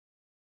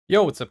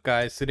Yo, what's up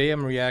guys? Today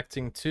I'm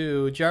reacting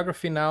to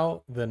Geography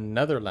Now, the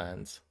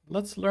Netherlands.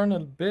 Let's learn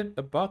a bit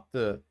about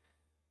the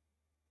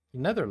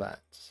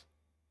Netherlands.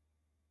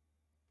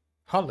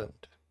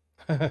 Holland.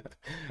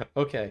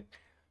 Okay,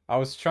 I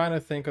was trying to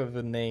think of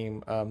the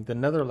name. The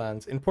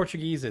Netherlands, in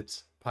Portuguese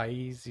it's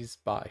Países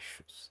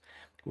Baixos,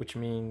 which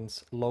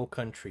means low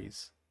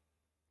countries,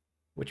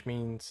 which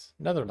means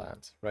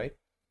Netherlands, right?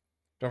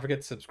 Don't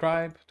forget to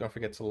subscribe, don't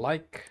forget to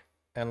like,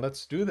 and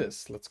let's do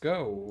this. Let's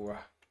go.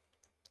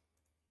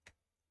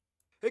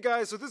 Hey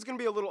guys, so this is going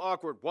to be a little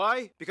awkward.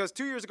 Why? Because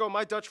 2 years ago,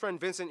 my Dutch friend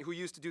Vincent, who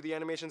used to do the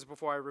animations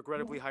before I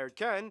regrettably hired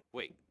Ken...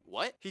 Wait,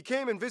 what? He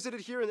came and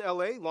visited here in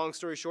LA. Long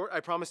story short, I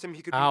promised him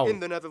he could Ow. be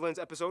in the Netherlands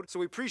episode, so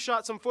we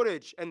pre-shot some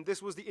footage, and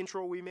this was the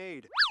intro we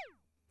made.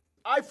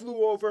 I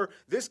flew over.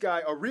 This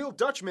guy, a real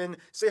Dutchman,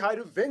 say hi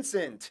to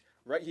Vincent.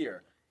 Right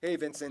here. Hey,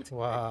 Vincent.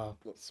 Wow,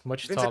 Hey, it's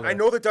much Vincent, taller. I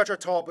know the Dutch are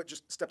tall, but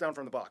just step down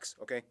from the box,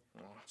 okay?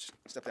 Just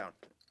step down.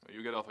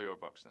 You get off of your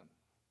box then.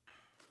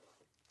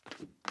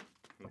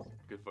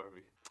 Good for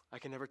me. I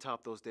can never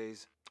top those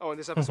days. Oh, and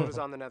this episode is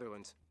on the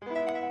Netherlands.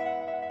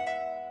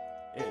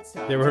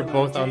 They were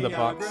both on the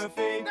box.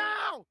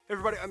 No!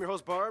 Everybody, I'm your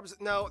host, Barbs.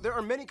 Now, there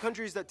are many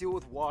countries that deal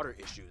with water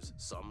issues.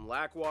 Some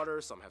lack water,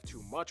 some have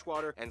too much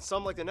water, and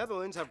some, like the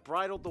Netherlands, have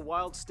bridled the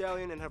wild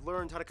stallion and have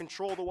learned how to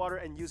control the water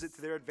and use it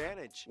to their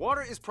advantage.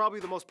 Water is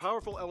probably the most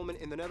powerful element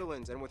in the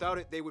Netherlands, and without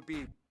it, they would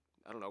be,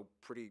 I don't know,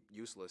 pretty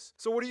useless.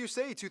 So what do you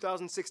say,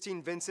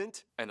 2016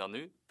 Vincent? En dan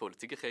nu,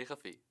 politieke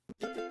geografie.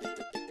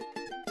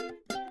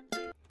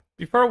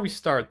 Before we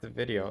start the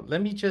video,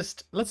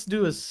 let's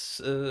do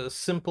a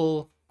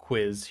simple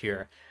quiz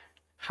here.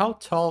 How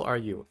tall are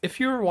you? If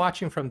you're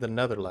watching from the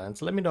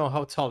Netherlands, let me know,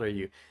 how tall are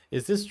you?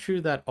 Is this true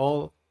that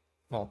all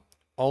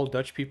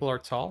Dutch people are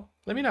tall?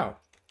 Let me know.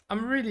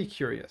 I'm really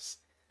curious.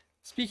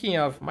 Speaking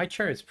of, my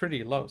chair is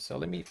pretty low, so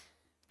let me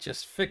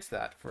just fix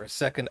that for a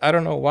second. I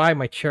don't know why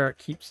my chair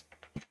keeps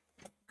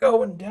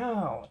going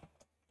down.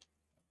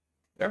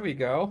 There we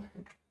go.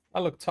 I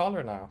look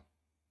taller now.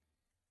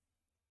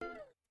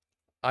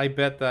 I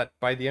bet that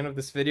by the end of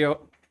this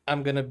video,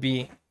 I'm gonna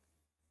be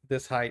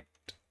this height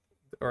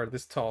or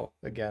this tall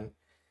again.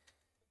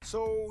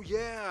 So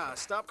yeah,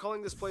 stop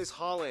calling this place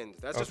Holland.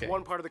 That's just Okay.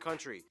 one part of the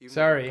country. Even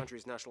Sorry. though the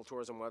country's national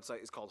tourism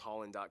website is called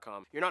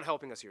Holland.com. You're not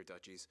helping us here,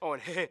 Dutchies. Oh,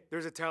 and hey,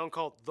 there's a town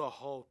called The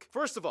Hulk.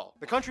 First of all,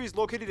 the country is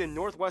located in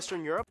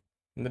northwestern Europe,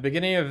 In the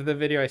beginning of the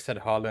video, I said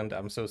Holland.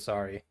 I'm so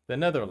sorry. The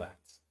Netherlands.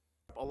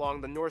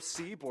 along the North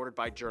Sea, bordered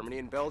by Germany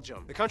and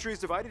Belgium. The country is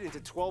divided into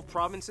 12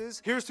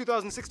 provinces. Here's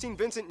 2016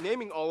 Vincent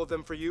naming all of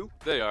them for you.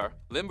 They are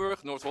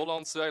Limburg,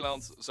 Noord-Holland,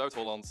 Zeeland,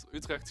 Zuid-Holland,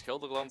 Utrecht,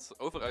 Gelderland,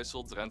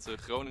 Overijssel, Drenthe,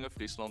 Groningen,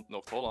 Friesland,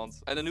 North-Holland,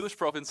 and the newest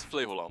province,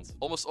 Flevoland.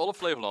 Almost all of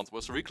Flevoland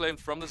was reclaimed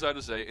from the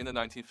Zuiderzee in the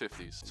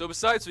 1950s. So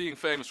besides being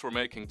famous for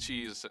making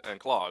cheese and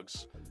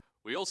clogs,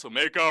 we also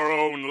make our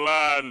own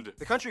land.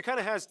 The country kind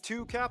of has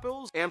two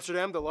capitals.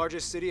 Amsterdam, the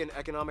largest city and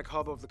economic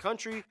hub of the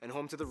country, and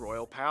home to the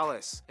Royal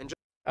Palace. And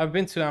I've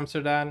been to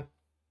Amsterdam.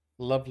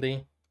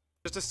 Lovely.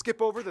 just to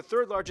skip over, the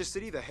third largest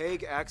city, The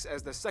Hague, acts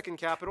as the second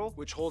capital,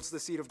 which holds the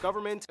seat of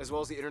government, as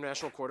well as the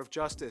International Court of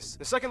Justice.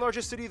 The second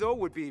largest city, though,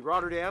 would be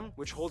Rotterdam,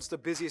 which holds the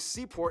busiest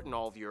seaport in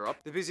all of Europe.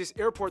 The busiest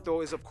airport,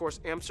 though, is of course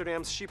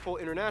Amsterdam's Schiphol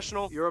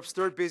International, Europe's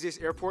third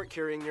busiest airport,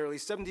 carrying nearly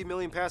 70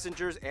 million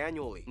passengers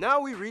annually.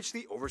 Now we reach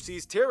the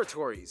overseas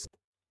territories.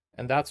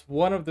 And that's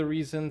one of the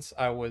reasons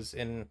I was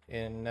in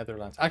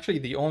Netherlands. Actually,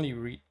 the only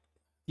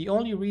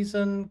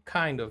reason,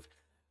 kind of.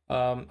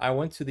 I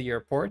went to the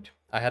airport.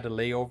 I had a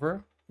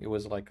layover. It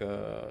was like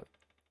a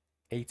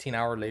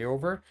 18-hour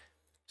layover.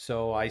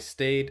 So I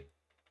stayed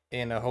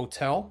in a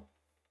hotel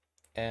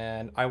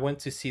and I went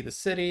to see the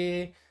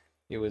city.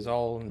 It was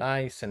all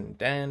nice and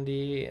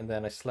dandy. And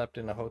then I slept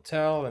in a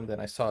hotel and then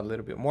I saw a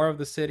little bit more of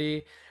the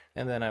city.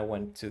 And then I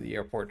went to the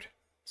airport.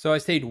 So I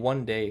stayed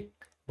one day,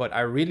 but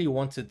I really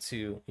wanted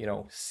to,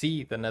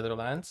 see the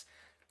Netherlands.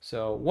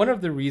 So one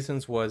of the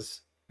reasons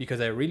was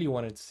because I really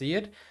wanted to see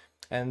it.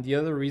 And the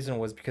other reason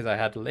was because I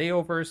had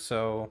layovers.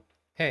 So,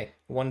 hey,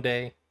 one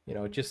day,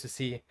 just to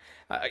see.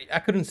 I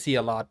couldn't see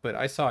a lot, but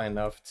I saw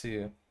enough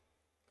to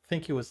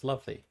think it was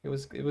lovely. It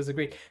was a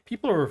great.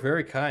 People were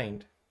very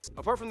kind.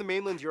 Apart from the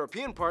mainland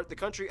European part, the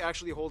country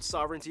actually holds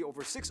sovereignty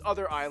over 6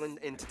 other island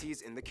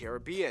entities in the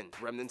Caribbean,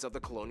 remnants of the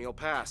colonial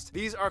past.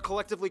 These are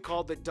collectively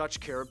called the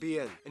Dutch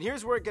Caribbean. And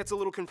here's where it gets a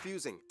little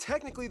confusing.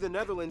 Technically, the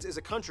Netherlands is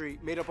a country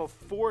made up of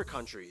 4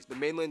 countries, the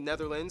mainland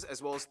Netherlands,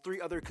 as well as 3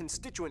 other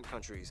constituent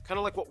countries, kind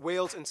of like what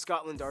Wales and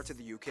Scotland are to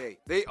the UK.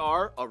 They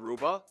are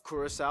Aruba,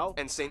 Curacao,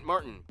 and Saint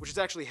Martin, which is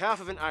actually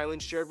half of an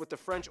island shared with the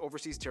French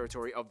overseas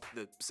territory of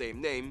the same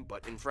name,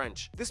 but in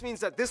French. This means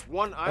that this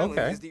one island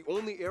Okay. is the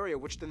only area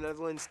which the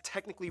Netherlands Netherlands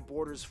technically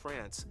borders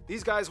France.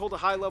 These guys hold a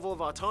high level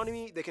of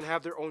autonomy, they can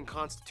have their own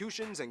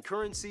constitutions and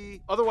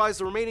currency. Otherwise,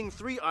 the remaining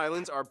 3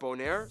 islands are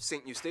Bonaire,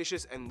 St.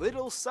 Eustatius, and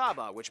Little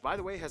Saba, which by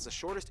the way has the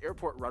shortest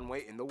airport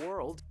runway in the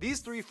world. These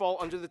 3 fall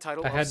under the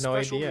title of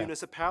special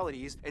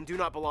municipalities and do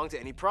not belong to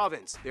any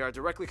province. They are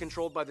directly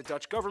controlled by the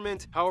Dutch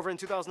government. However, in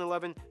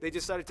 2011, they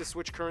decided to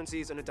switch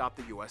currencies and adopt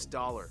the US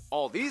dollar.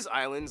 All these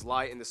islands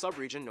lie in the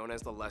subregion known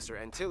as the Lesser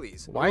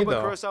Antilles. Why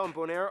though? Curacao and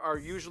Bonaire are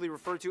usually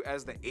referred to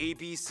as the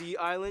ABC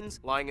Islands,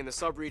 lying in the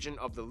subregion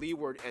of the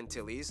Leeward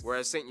Antilles,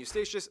 whereas St.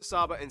 Eustatius,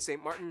 Saba, and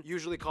St. Martin,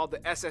 usually called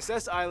the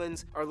SSS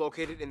Islands, are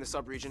located in the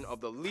subregion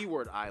of the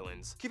Leeward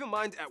Islands. Keep in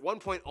mind, at one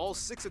point, all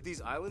 6 of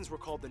these islands were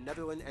called the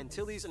Netherland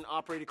Antilles and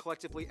operated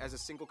collectively as a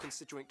single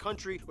constituent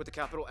country with the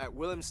capital at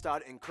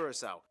Willemstad in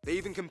Curacao. They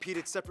even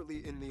competed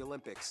separately in the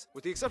Olympics.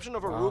 With the exception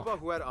of Aruba,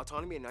 who had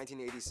autonomy in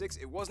 1986,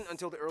 it wasn't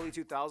until the early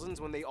 2000s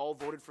when they all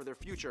voted for their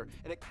future,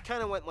 and it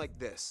kind of went like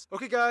this.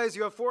 Okay guys,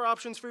 you have 4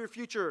 options for your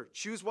future.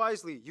 Choose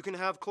wisely. You can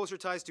have closer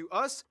ties to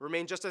us,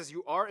 remain just as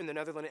you are in the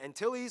Netherland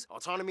Antilles,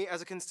 autonomy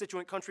as a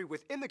constituent country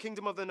within the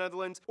Kingdom of the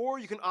Netherlands, or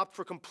you can opt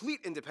for complete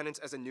independence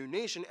as a new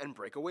nation and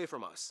break away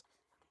from us.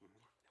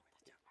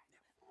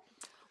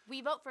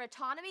 We vote for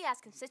autonomy as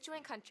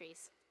constituent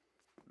countries.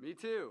 Me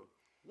too.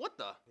 What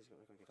the?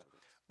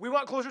 We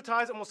want closer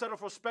ties and we'll settle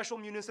for special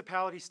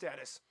municipality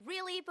status.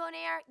 Really,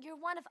 Bonaire? You're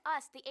one of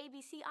us, the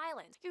ABC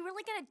Islands. You're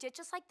really gonna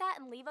ditch us like that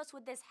and leave us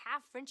with this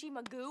half-Frenchy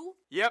magoo?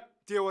 Yep,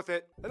 deal with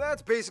it. And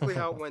that's basically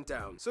how it went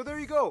down. So there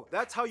you go.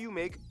 That's how you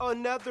make a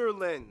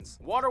Netherlands.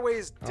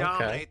 Waterways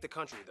dominate the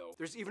country, though.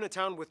 There's even a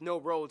town with no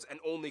roads and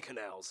only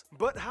canals.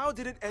 But how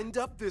did it end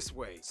up this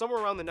way?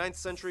 Somewhere around the 9th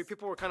century,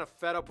 people were kind of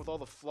fed up with all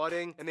the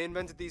flooding, and they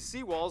invented these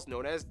seawalls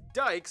known as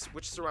dikes,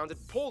 which surrounded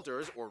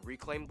polders, or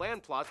reclaimed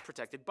land plots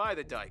protected by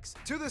the dikes.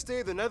 To this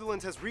day, the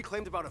Netherlands has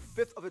reclaimed about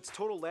 1/5 of its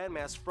total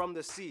landmass from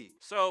the sea.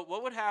 So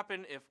what would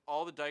happen if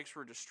all the dikes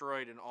were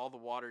destroyed and all the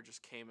water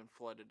just came and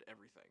flooded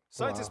everything?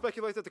 Scientists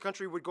speculate that the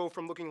country would go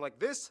from looking like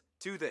this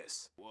to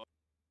this.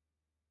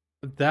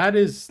 That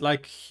is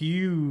like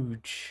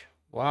huge.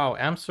 Wow,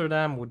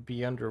 Amsterdam would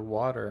be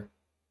underwater.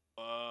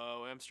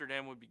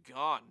 Amsterdam would be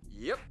gone.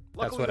 Yep. That's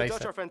Luckily, what the I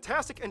Dutch said. are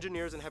fantastic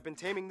engineers and have been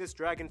taming this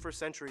dragon for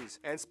centuries.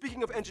 And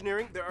speaking of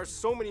engineering, there are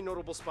so many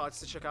notable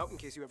spots to check out in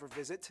case you ever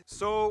visit.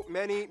 So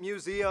many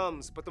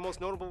museums, but the most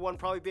notable one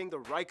probably being the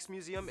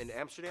Rijksmuseum in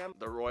Amsterdam,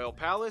 the Royal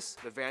Palace,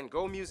 the Van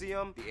Gogh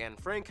Museum, the Anne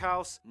Frank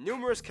House,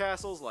 numerous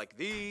castles like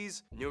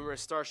these,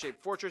 numerous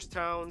star-shaped fortress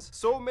towns,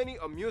 so many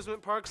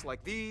amusement parks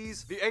like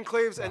these, the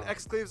enclaves and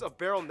exclaves of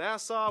Barrel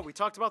Nassau. We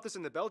talked about this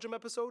in the Belgium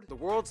episode. The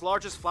world's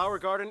largest flower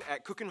garden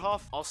at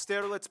Keukenhof,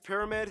 Austerlitz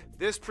Pyramid,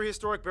 this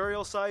prehistoric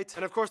burial site,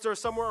 and of course there are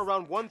somewhere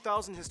around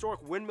 1,000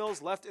 historic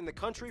windmills left in the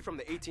country from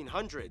the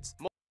 1800s.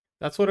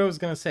 That's what I was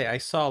gonna say. I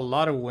saw a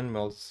lot of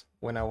windmills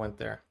when I went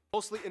there.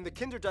 Mostly in the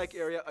Kinderdijk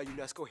area, a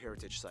UNESCO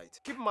heritage site.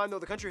 Keep in mind though,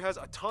 the country has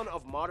a ton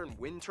of modern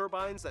wind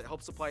turbines that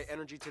help supply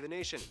energy to the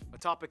nation, a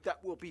topic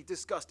that will be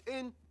discussed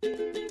in...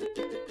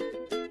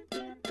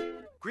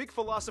 Greek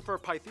philosopher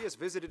Pythias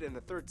visited in the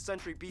 3rd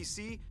century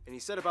BC, and he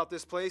said about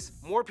this place,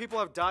 more people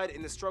have died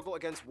in the struggle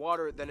against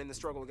water than in the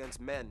struggle against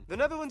men. The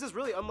Netherlands is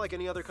really unlike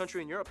any other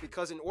country in Europe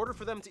because in order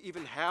for them to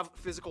even have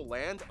physical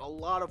land, a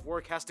lot of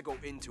work has to go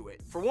into it.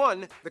 For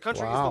one, the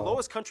country is the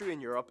lowest country in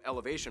Europe,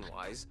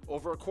 elevation-wise.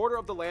 Over 1/4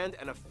 of the land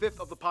and 1/5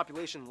 of the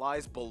population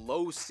lies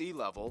below sea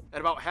level, and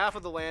about half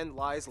of the land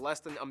lies less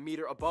than a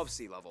meter above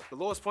sea level. The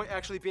lowest point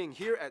actually being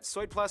here at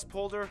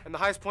Zuidplaspolder, and the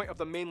highest point of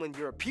the mainland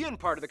European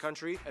part of the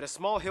country at a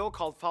small hill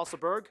called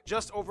Valseburg,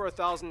 just over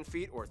 1,000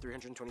 feet or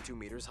 322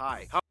 meters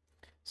high.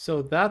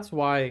 So that's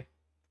why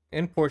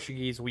in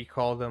Portuguese we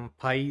call them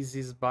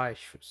Países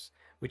Baixos,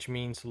 which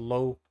means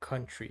low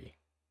countries,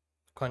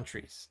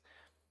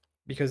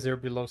 because they're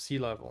below sea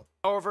level.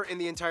 However, in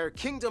the entire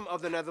Kingdom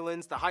of the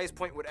Netherlands, the highest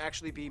point would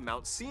actually be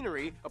Mount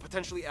Scenery, a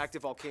potentially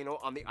active volcano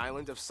on the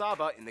island of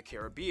Saba in the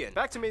Caribbean.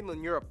 Back to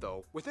mainland Europe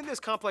though, within this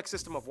complex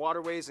system of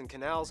waterways and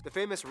canals, the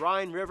famous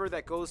Rhine River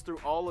that goes through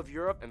all of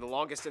Europe and the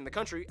longest in the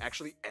country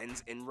actually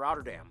ends in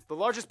Rotterdam. The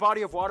largest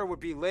body of water would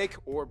be Lake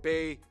or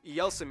Bay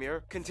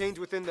Ijsselmeer, contained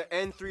within the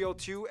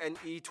N302 and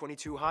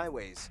E22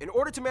 highways. In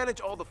order to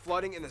manage all the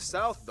flooding in the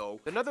south though,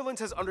 the Netherlands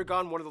has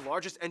undergone one of the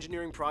largest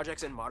engineering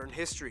projects in modern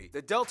history.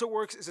 The Delta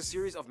Works is a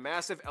series of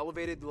massive elevated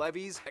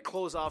levees that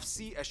close off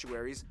sea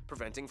estuaries,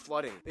 preventing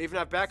flooding. They even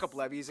have backup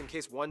levees in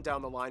case one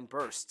down the line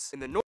bursts. In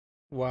the north...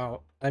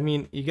 Wow. I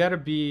mean, you gotta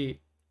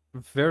be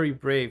very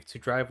brave to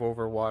drive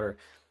over water.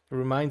 It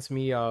reminds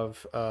me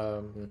of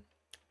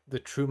the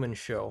Truman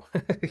Show.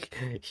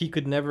 He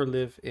could never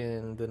live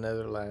in the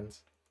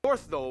Netherlands.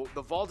 North, though,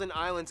 the Walden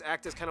Islands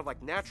act as kind of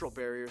like natural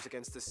barriers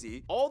against the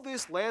sea. All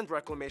this land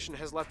reclamation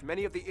has left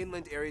many of the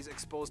inland areas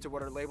exposed to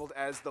what are labeled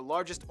as the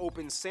largest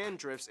open sand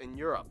drifts in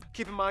Europe.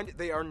 Keep in mind,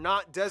 they are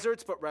not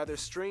deserts, but rather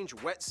strange,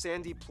 wet,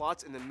 sandy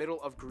plots in the middle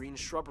of green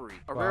shrubbery.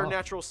 A rare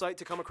natural sight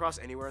to come across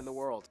anywhere in the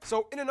world.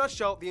 So, in a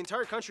nutshell, the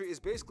entire country is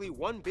basically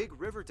one big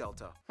river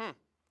delta.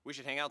 We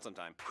should hang out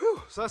sometime.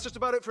 Whew, so that's just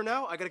about it for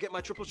now. I gotta get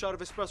my triple shot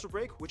of espresso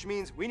break, which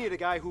means we need a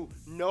guy who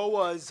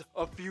knows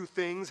a few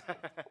things.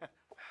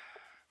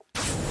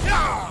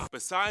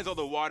 Besides all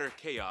the water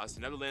chaos,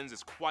 the Netherlands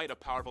is quite a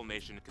powerful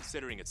nation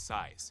considering its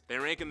size. They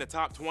rank in the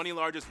top 20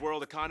 largest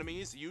world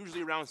economies,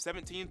 usually around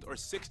 17th or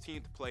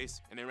 16th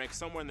place, and they rank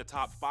somewhere in the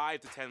top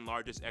 5 to 10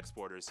 largest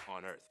exporters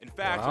on Earth. In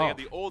fact, they have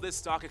the oldest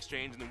stock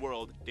exchange in the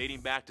world,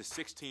 dating back to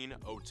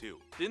 1602.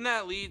 Didn't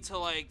that lead to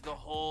like the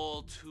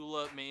whole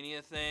tulip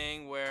mania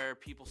thing where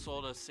people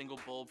sold a single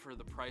bulb for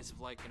the price of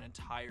like an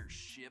entire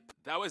ship?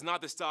 That was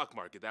not the stock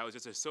market, that was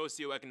just a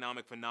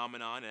socio-economic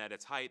phenomenon, and at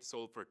its height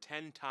sold for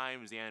 10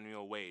 times the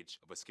annual wage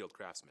of a skilled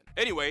craftsman.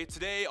 Anyway,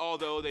 today,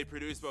 although they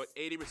produce about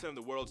 80% of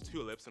the world's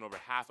tulips and over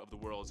half of the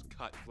world's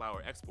cut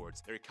flower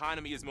exports, their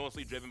economy is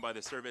mostly driven by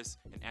the service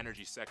and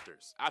energy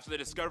sectors. After the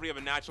discovery of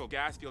a natural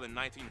gas field in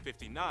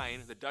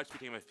 1959, the Dutch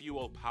became a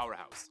fuel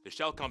powerhouse. The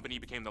Shell company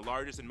became the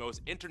largest and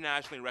most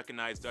internationally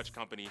recognized Dutch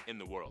company in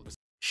the world.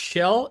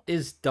 Shell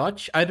is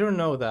Dutch? I don't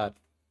know that.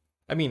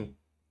 I mean,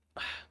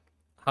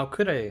 how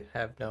could I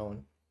have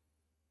known?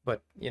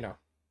 But, you know,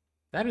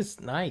 that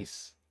is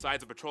nice.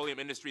 Besides the petroleum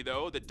industry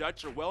though, the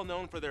Dutch are well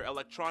known for their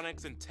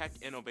electronics and tech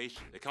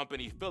innovation. The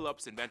company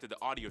Philips invented the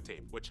audio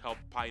tape, which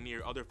helped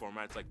pioneer other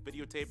formats like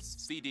videotapes,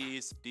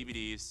 CDs,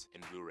 DVDs,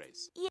 and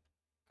Blu-rays.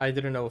 I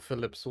didn't know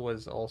Philips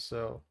was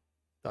also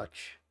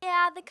Dutch.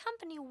 Yeah, the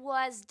company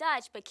was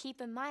Dutch, but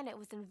keep in mind it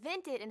was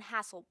invented in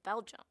Hasselt,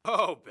 Belgium.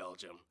 Oh,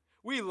 Belgium.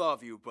 We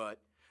love you, but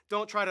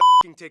don't try to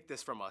take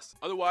this from us.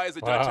 Otherwise,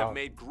 the Dutch have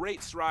made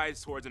great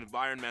strides towards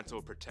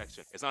environmental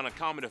protection. It's not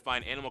uncommon to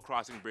find animal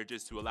crossing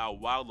bridges to allow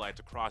wildlife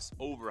to cross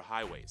over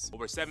highways.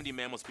 Over 70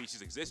 mammal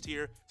species exist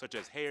here, such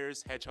as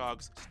hares,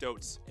 hedgehogs,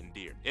 stoats, and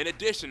deer. In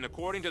addition,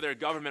 according to their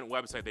government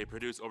website, they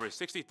produce over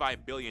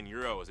 65 billion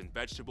euros in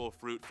vegetable,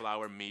 fruit,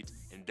 flour, meat,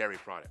 and dairy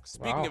products.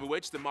 Speaking of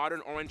which, the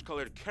modern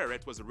orange-colored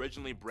carrot was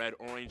originally bred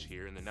orange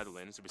here in the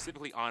Netherlands to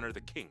specifically honor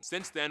the king.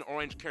 Since then,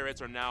 orange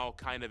carrots are now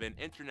kind of an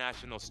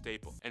international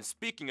staple. And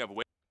speaking of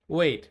which,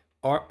 wait,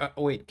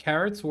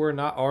 carrots were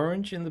not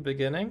orange in the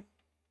beginning?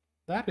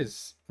 That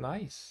is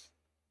nice.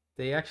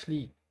 They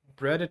actually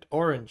bred it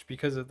orange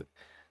because of the...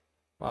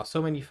 Wow,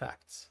 so many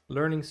facts.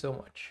 Learning so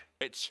much.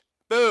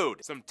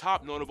 food. Some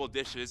top notable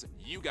dishes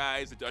you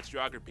guys, the Dutch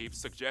geography peeps,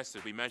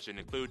 suggested we mention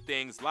include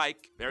things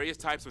like various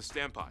types of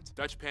stamppot,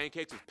 Dutch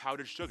pancakes with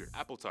powdered sugar,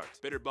 apple tart,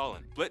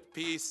 bitterballen, split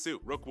pea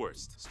soup,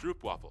 rookworst,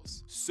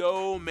 stroopwafels.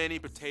 So many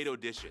potato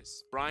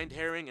dishes, brined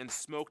herring and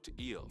smoked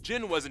eel.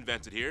 Gin was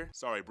invented here,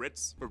 sorry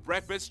Brits. For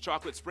breakfast,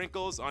 chocolate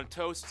sprinkles on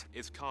toast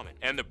is common.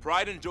 And the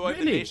pride and joy of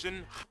the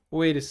nation...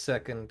 Wait a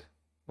second.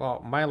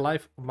 Wow, my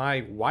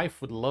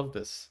wife would love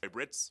this.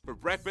 Brits. For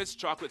breakfast,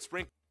 chocolate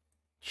sprinkles.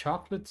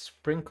 Chocolate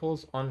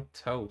sprinkles on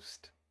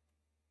toast.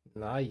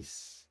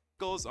 Nice.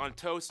 On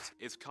toast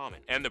is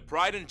common. And the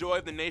pride and joy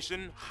of the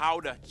nation,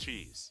 Gouda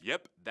cheese.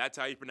 Yep, that's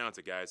how you pronounce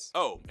it, guys.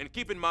 Oh, and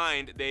keep in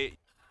mind, they...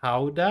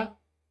 Gouda?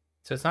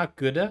 So it's not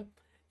Gouda?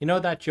 You know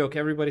that joke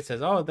everybody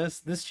says, oh,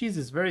 this cheese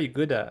is very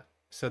Gouda.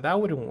 So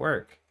that wouldn't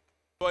work.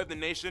 Joy of the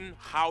nation,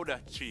 Gouda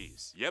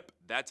cheese. Yep,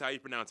 that's how you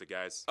pronounce it,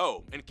 guys.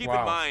 Oh, and keep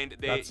in mind,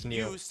 they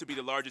used to be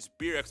the largest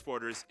beer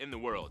exporters in the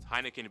world,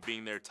 Heineken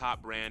being their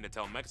top brand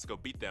until Mexico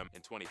beat them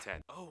in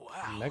 2010. Oh,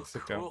 wow.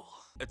 Mexico. Cool.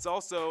 It's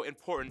also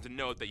important to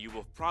note that you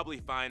will probably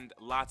find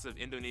lots of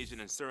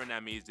Indonesian and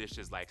Surinamese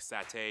dishes like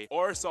satay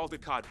or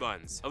salted cod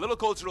buns. A little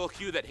cultural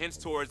cue that hints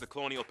towards the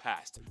colonial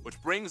past, which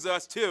brings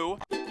us to...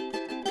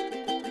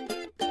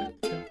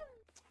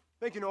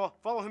 Thank you, Noah.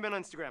 Follow him on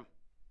Instagram.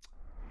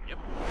 Yep.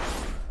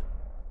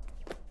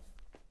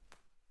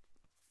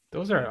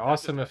 Those are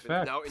awesome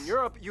effects. Now, in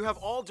Europe, you have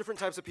all different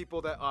types of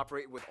people that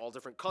operate with all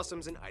different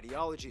customs and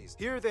ideologies.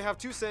 Here, they have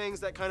two sayings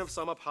that kind of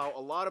sum up how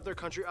a lot of their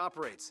country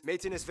operates.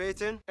 Meten is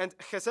weten, and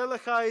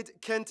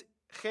gezelligheid kent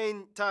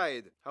geen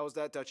tijd. How is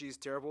that, Dutchies?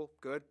 Terrible?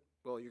 Good?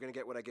 Well, you're gonna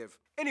get what I give.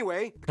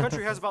 Anyway, the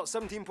country has about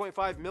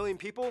 17.5 million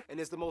people and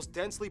is the most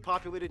densely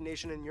populated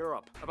nation in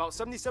Europe. About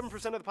 77%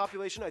 of the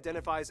population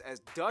identifies as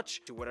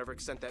Dutch, to whatever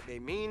extent that may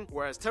mean,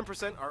 whereas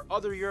 10% are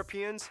other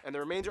Europeans, and the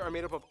remainder are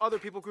made up of other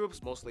people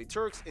groups, mostly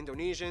Turks,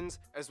 Indonesians,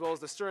 as well as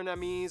the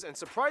Surinamese, and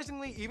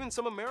surprisingly, even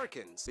some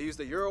Americans. They use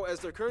the euro as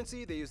their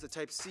currency, they use the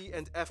type C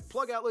and F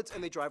plug outlets,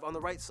 and they drive on the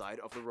right side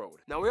of the road.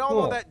 Now, we all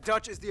know that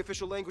Dutch is the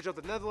official language of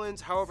the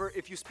Netherlands. However,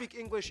 if you speak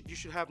English, you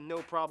should have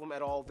no problem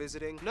at all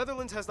visiting.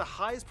 Netherlands has the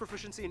highest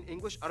proficiency in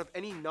English out of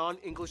any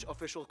non-English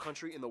official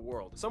country in the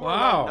world. Somewhere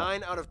around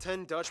 9 out of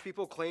 10 Dutch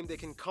people claim they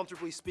can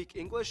comfortably speak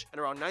English,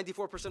 and around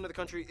 94% of the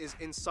country is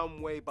in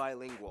some way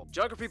bilingual.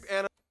 Geography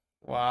Anna.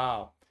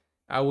 Wow.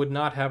 I would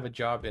not have a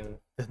job in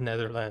the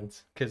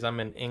Netherlands because I'm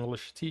an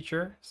English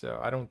teacher, so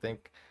I don't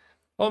think...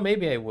 Well,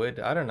 maybe I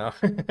would. I don't know.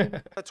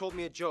 Told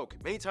me a joke.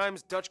 Many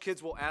times, Dutch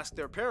kids will ask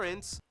their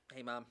parents,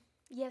 Hey, Mom.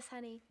 Yes,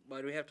 honey.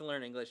 Why do we have to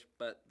learn English,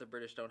 but the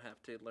British don't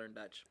have to learn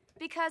Dutch?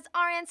 Because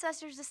our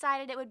ancestors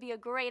decided it would be a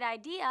great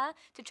idea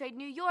to trade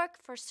New York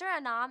for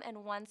Suriname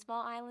and one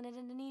small island in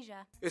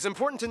Indonesia. It's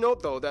important to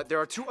note, though, that there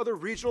are two other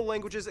regional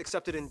languages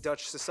accepted in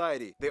Dutch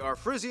society. They are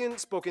Frisian,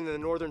 spoken in the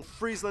northern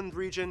Friesland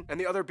region, and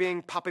the other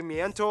being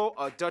Papiamento,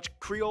 a Dutch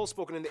Creole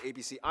spoken in the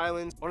ABC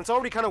Islands. When it's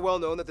already kind of well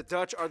known that the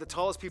Dutch are the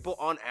tallest people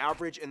on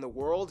average in the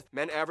world,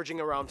 men averaging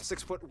around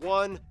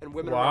 6'1" and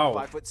women around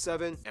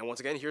 5'7". And once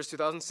again, here's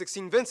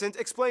 2016 Vincent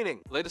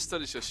explaining. Latest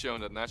studies have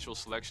shown that natural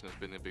selection has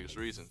been the biggest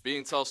reason.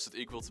 Being tall stood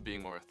equal to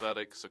being more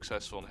athletic,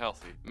 successful, and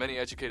healthy. Many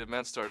educated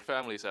men started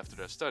families after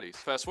their studies.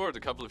 Fast forward a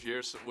couple of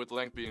years, with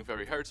length being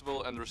very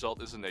heritable, and the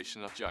result is a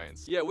nation of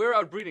giants. Yeah, we're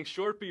outbreeding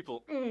short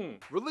people.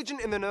 Religion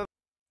in the Netherlands.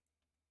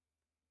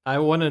 I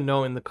want to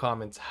know in the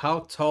comments, how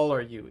tall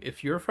are you?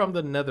 If you're from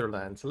the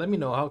Netherlands, let me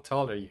know, how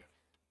tall are you?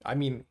 I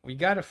mean, we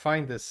gotta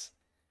find this.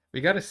 We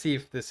gotta see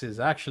if this is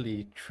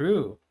actually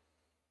true.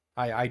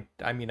 I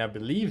mean, I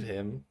believe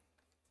him,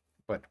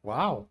 but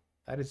wow,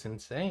 that is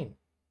insane.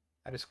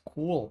 That is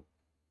cool.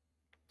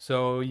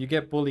 So you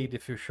get bullied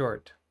if you're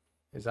short.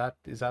 Is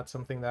that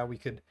something that we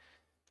could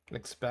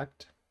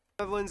expect?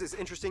 Netherlands is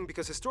interesting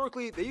because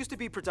historically they used to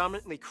be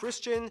predominantly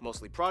Christian,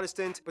 mostly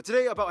Protestant, but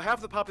today about half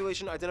the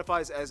population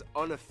identifies as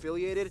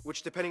unaffiliated,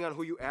 which depending on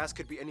who you ask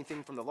could be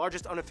anything from the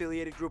largest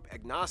unaffiliated group,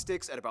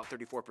 agnostics, at about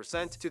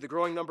 34%, to the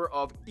growing number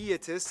of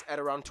atheists at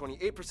around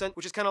 28%,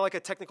 which is kind of like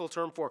a technical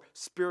term for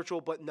spiritual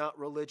but not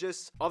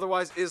religious.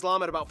 Otherwise,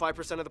 Islam at about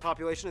 5% of the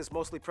population is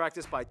mostly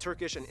practiced by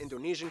Turkish and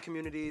Indonesian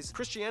communities.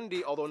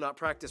 Christianity, although not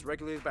practiced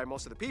regularly by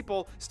most of the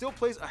people, still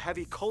plays a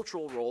heavy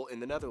cultural role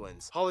in the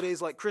Netherlands.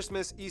 Holidays like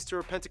Christmas,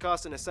 Easter, Pentecost,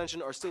 and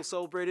Ascension are still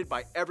celebrated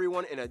by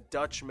everyone in a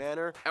Dutch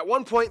manner. At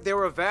one point, there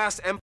were a vast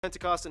empire.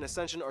 Pentecost and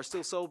Ascension are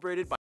still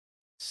celebrated by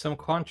some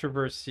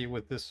controversy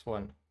with this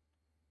one.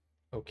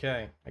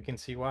 Okay, I can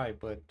see why,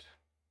 but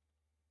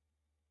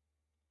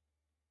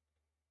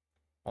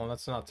well,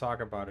 let's not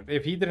talk about it.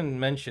 If he didn't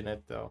mention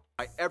it, though.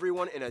 By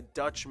everyone in a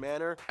Dutch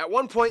manner. At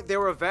one point, they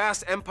were a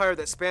vast empire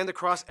that spanned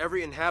across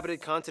every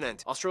inhabited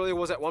continent. Australia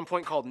was at one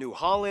point called New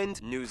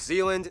Holland, New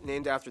Zealand,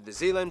 named after the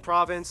Zeeland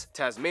province,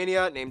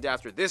 Tasmania, named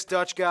after this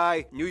Dutch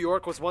guy, New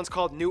York was once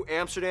called New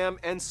Amsterdam,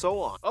 and so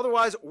on.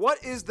 Otherwise,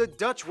 what is the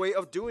Dutch way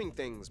of doing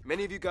things?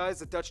 Many of you guys,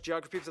 the Dutch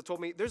geography peeps, have told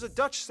me there's a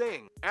Dutch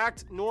saying,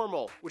 act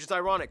normal, which is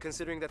ironic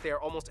considering that they are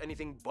almost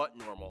anything but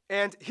normal.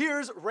 And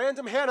here's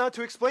random Hannah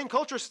to explain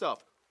culture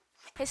stuff.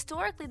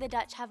 Historically, the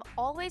Dutch have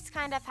always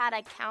kind of had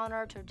a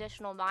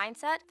counter-traditional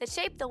mindset that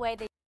shaped the way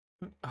they...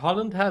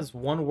 Holland has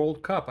one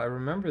World Cup. I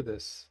remember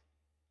this.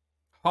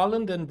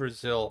 Holland and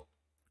Brazil.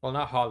 Well,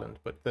 not Holland,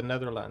 but the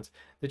Netherlands.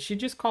 Did she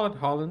just call it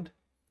Holland?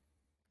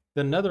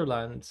 The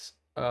Netherlands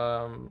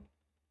and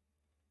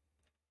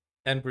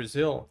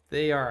Brazil,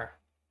 they are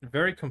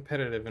very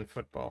competitive in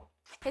football.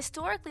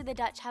 Historically, the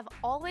Dutch have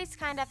always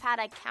kind of had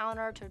a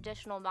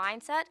counter-traditional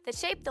mindset that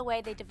shaped the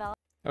way they developed.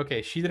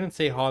 Okay, she didn't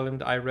say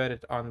Holland. I read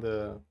it on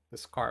the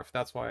scarf.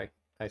 That's why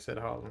I said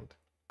Holland.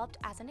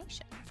 As a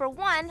nation. For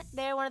one,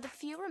 they are one of the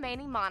few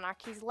remaining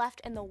monarchies left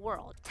in the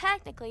world,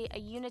 technically a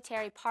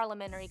unitary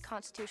parliamentary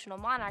constitutional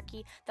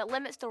monarchy that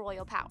limits the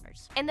royal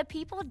powers. And the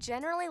people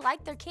generally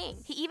like their king.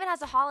 He even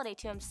has a holiday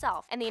to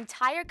himself, and the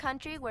entire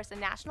country wears the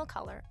national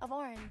color of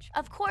orange.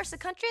 Of course, the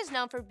country is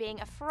known for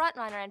being a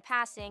frontrunner in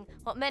passing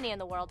what many in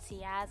the world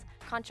see as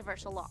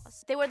controversial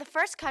laws. They were the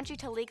first country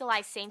to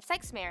legalize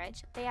same-sex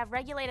marriage, they have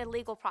regulated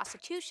legal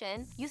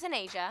prostitution,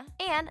 euthanasia,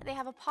 and they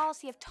have a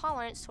policy of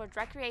tolerance towards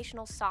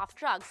recreational soft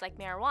drugs like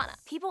marijuana.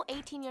 People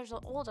 18 years or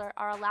older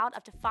are allowed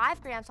up to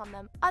 5 grams on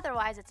them,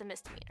 otherwise it's a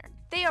misdemeanor.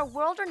 They are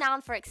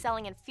world-renowned for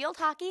excelling in field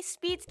hockey,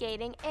 speed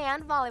skating,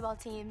 and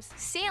volleyball teams.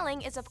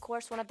 Sailing is, of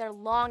course, one of their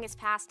longest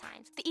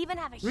pastimes. They even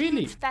have a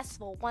huge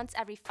festival once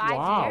every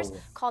 5 years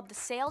called the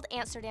Sailed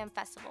Amsterdam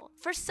Festival.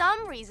 For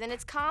some reason,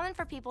 it's common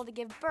for people to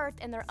give birth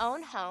in their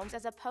own homes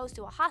as opposed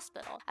to a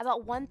hospital.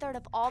 About 1/3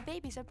 of all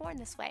babies are born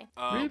this way.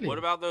 What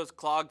about those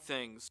clog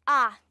things?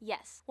 Ah,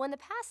 yes. Well, in the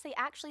past, they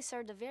actually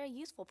served a very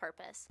useful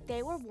purpose.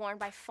 They were worn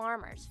by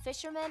farmers,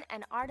 fishermen,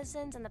 and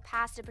artisans in the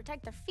past to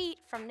protect their feet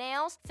from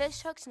nails,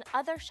 fish hooks, and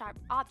other sharp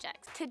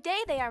objects.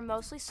 Today, they are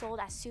mostly sold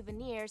as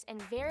souvenirs,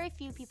 and very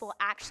few people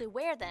actually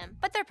wear them,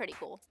 but they're pretty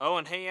cool. Oh,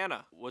 and hey,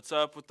 Anna, what's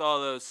up with all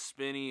those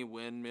spinny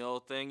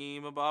windmill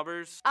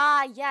thingy-mabobbers?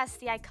 Ah, yes,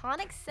 the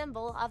iconic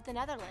symbol of the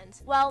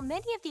Netherlands. Well,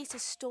 many of these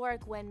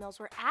historic windmills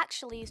were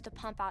actually used to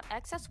pump out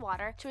excess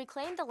water to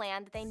reclaim the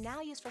land that they now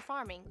use for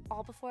farming,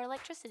 all before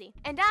electricity.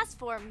 And as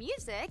for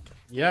music...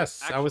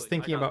 Yes, Actually, I was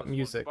thinking about this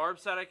music. Barb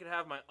said I could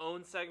have my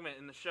own segment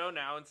in the show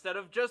now instead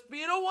of just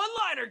being a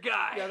one-liner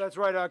guy. Yeah, that's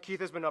right.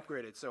 Keith has been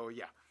upgraded, so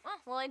yeah. Oh,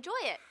 well, enjoy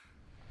it.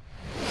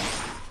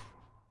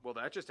 Well,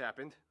 that just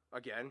happened.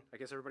 Again, I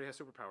guess everybody has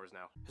superpowers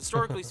now.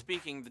 Historically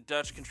speaking, the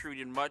Dutch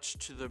contributed much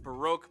to the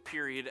Baroque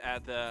period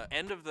at the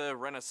end of the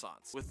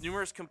Renaissance, with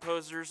numerous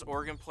composers,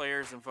 organ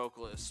players, and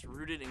vocalists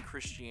rooted in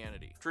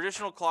Christianity.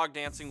 Traditional clog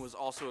dancing was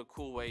also a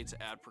cool way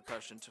to add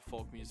percussion to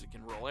folk music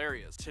in rural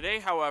areas. Today,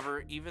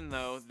 however, even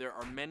though there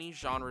are many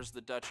genres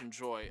the Dutch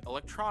enjoy,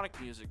 electronic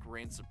music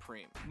reigns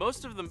supreme.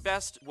 Most of the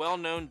best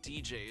well-known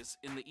DJs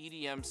in the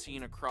EDM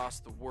scene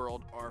across the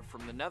world are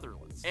from the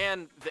Netherlands.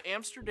 And the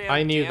Amsterdam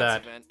I knew Dance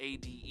that. Event,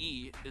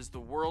 ADE, is the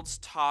world's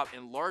top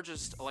and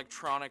largest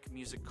electronic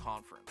music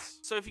conference.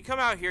 So if you come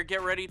out here,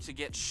 get ready to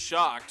get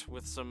shocked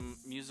with some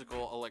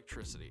musical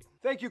electricity.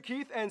 Thank you,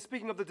 Keith. And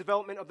speaking of the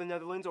development of the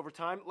Netherlands over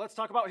time, let's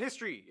talk about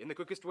history in the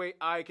quickest way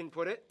I can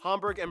put it.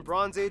 Hamburg and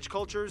Bronze Age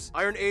cultures,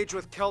 Iron Age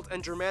with Celt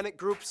and Germanic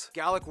groups,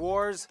 Gallic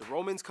Wars, the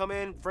Romans come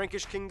in,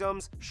 Frankish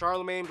kingdoms,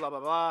 Charlemagne, blah blah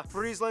blah.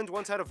 Friesland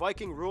once had a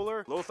Viking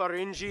ruler,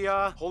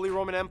 Lotharingia, Holy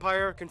Roman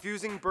Empire,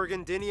 confusing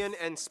Burgundian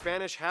and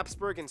Spanish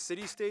Habsburg and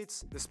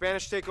city-states, the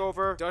Spanish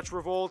takeover, Dutch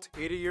revolt,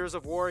 80 years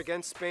of war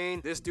against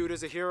Spain, this dude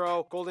is a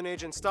hero, Golden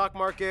Age and stock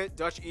market,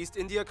 Dutch East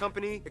India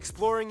Company,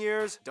 exploring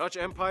years, Dutch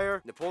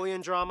Empire,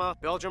 Napoleon drama,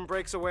 Belgium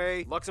breaks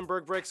away,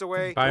 Luxembourg breaks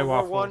away, Buy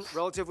World War I, waffles.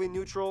 relatively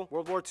neutral,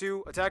 World War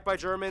II, attacked by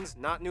Germans,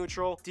 not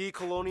neutral,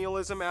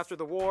 decolonialism after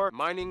the war,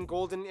 mining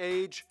golden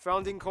age,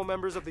 founding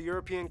co-members of the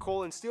European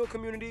Coal and Steel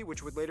Community,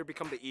 which would later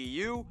become the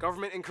EU,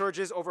 government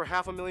encourages over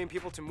 500,000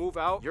 people to move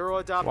out, Euro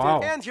adopted,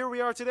 Wow. and here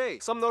we are today.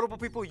 Some notable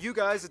people you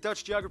guys, the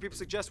Dutch geography people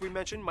suggest we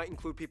mention, might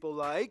include people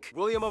like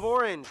William of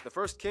Orange, the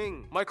first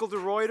king, Michael de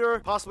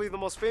Ruyter, possibly the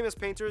most famous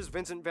painters,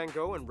 Vincent van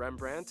Gogh and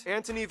Rembrandt,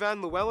 Antony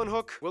van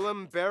Leeuwenhoek,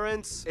 Willem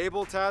Barents,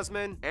 Abel Tasman,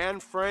 Anne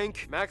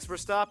Frank, Max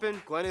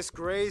Verstappen, Glennis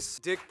Grace,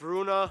 Dick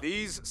Bruna,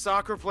 these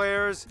soccer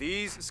players,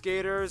 these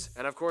skaters,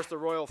 and of course the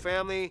royal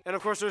family. And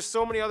of course there's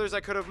so many others I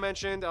could have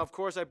mentioned. Of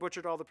course I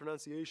butchered all the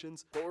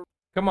pronunciations, but we're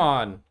Come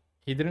on.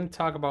 He didn't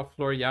talk about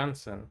Floor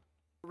Jansen.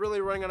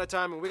 really running out of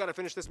time and we gotta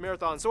finish this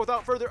marathon. So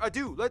without further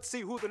ado, let's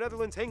see who the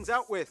Netherlands hangs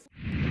out with.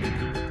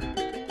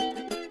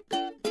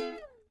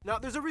 Now,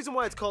 there's a reason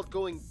why it's called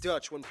going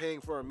Dutch when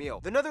paying for a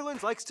meal. The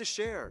Netherlands likes to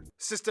share.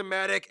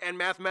 Systematic and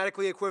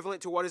mathematically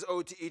equivalent to what is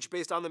owed to each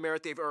based on the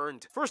merit they've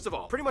earned. First of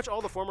all, pretty much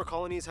all the former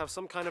colonies have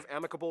some kind of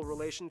amicable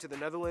relation to the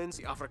Netherlands.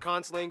 The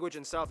Afrikaans language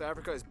in South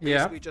Africa is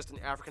basically just an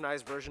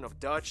Africanized version of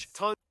Dutch.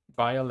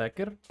 Baie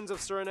lekker. Tons of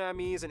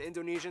Surinamese and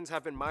Indonesians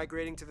have been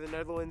migrating to the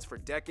Netherlands for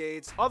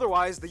decades.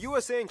 Otherwise, the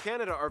USA and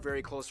Canada are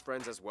very close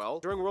friends as well.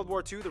 During World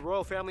War II, the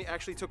royal family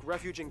actually took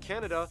refuge in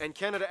Canada, and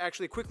Canada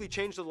actually quickly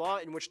changed the law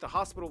in which the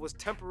hospital was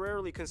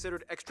temporarily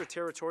considered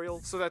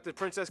extraterritorial so that the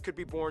princess could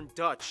be born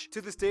Dutch.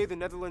 To this day, the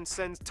Netherlands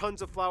sends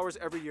tons of flowers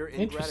every year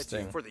in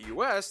Interesting. gratitude. For the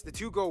US, the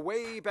two go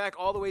way back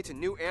all the way to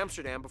New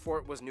Amsterdam before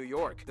it was New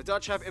York. The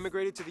Dutch have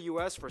immigrated to the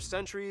US for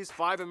centuries.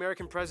 5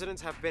 American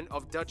presidents have been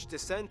of Dutch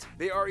descent.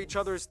 They are each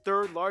other's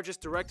third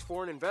largest direct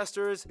foreign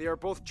investors. They are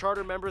both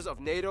charter members of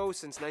NATO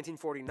since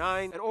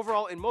 1949, and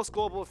overall in most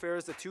global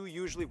affairs the two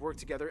usually work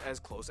together as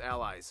close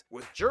allies.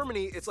 With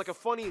Germany, it's like a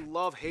funny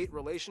love-hate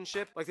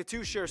relationship. Like the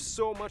two share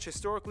so much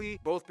historically,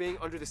 both being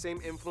under the same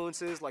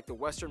influences like the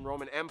Western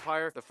Roman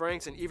Empire, the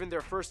Franks, and even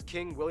their first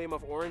king, William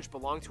of Orange,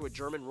 belonged to a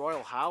German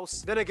royal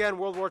house. Then again,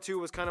 World War II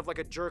was kind of like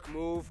a jerk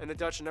move, and the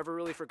Dutch never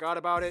really forgot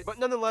about it, but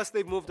nonetheless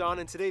they've moved on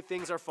and today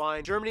things are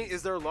fine. Germany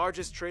is their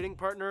largest trading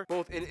partner,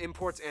 both in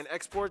imports and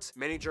exports.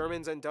 Many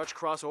Germans and Dutch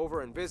cross over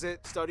and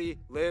visit, study,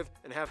 live,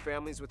 and have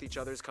families with each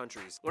other's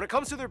countries. When it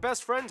comes to their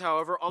best friend,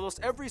 however,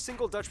 almost every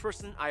single Dutch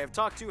person I have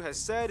talked to has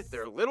said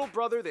their little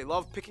brother they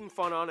love picking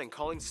fun on and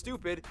calling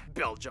stupid,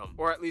 Belgium.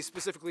 Or at least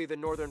specifically the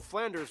northern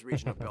Flanders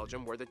region of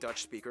Belgium where the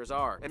Dutch speakers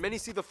are. And many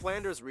see the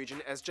Flanders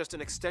region as just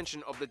an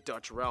extension of the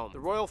Dutch realm. The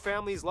royal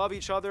families love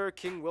each other.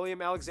 King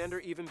William Alexander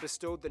even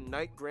bestowed the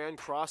Knight Grand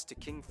Cross to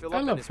King Philip,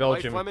 love and his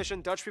Belgium. wife. Flemish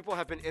and Dutch people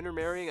have been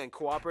intermarrying and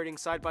cooperating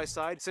side by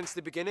side since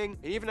the beginning,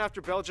 and even after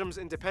Belgium's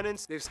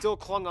independence, they've still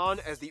clung on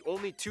as the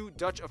only two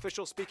Dutch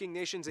official speaking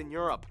nations in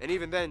Europe. And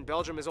even then,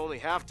 Belgium is only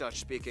half Dutch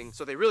speaking,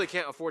 so they really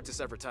can't afford to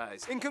sever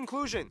ties. In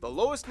conclusion, the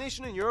lowest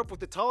nation in Europe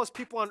with the tallest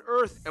people on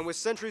earth, and with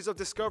centuries of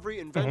discovery,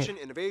 invention,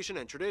 innovation,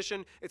 and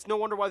tradition, it's no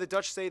wonder why the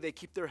Dutch say they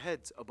keep their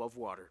heads above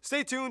water.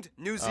 Stay tuned,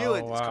 New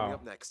Zealand is coming wow.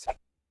 up next.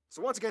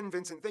 So once again,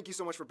 Vincent, thank you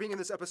so much for being in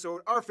this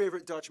episode. Our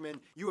favorite Dutchman,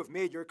 you have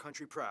made your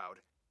country proud.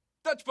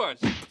 Dutch punch.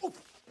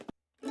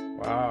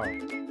 Wow.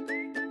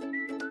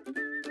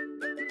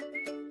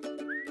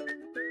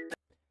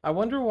 I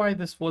wonder why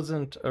this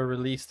wasn't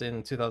released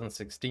in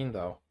 2016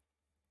 though.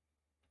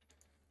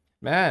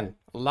 Man,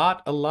 a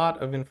lot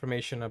of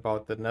information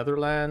about the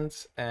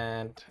Netherlands,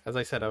 and as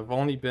I said, I've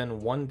only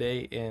been one day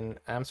in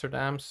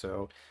Amsterdam,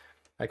 so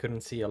I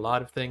couldn't see a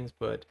lot of things,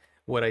 but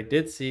what I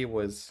did see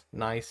was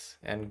nice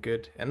and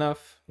good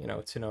enough, you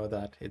know, to know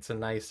that it's a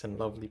nice and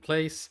lovely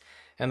place,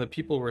 and the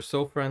people were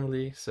so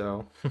friendly,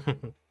 so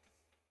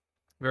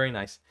very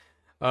nice.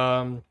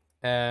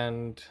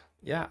 And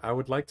yeah, I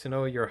would like to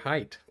know your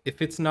height.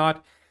 If it's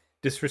not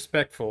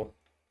disrespectful,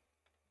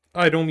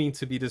 I don't mean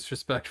to be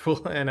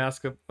disrespectful and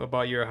ask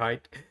about your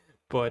height,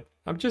 but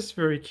I'm just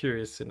very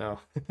curious to know.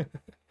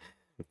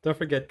 Don't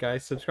forget,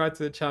 guys, subscribe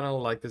to the channel,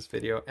 like this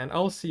video, and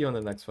I'll see you on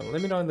the next one.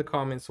 Let me know in the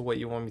comments what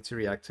you want me to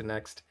react to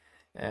next.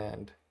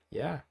 And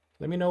yeah,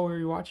 let me know where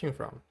you're watching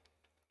from.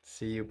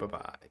 See you.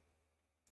 Bye-bye.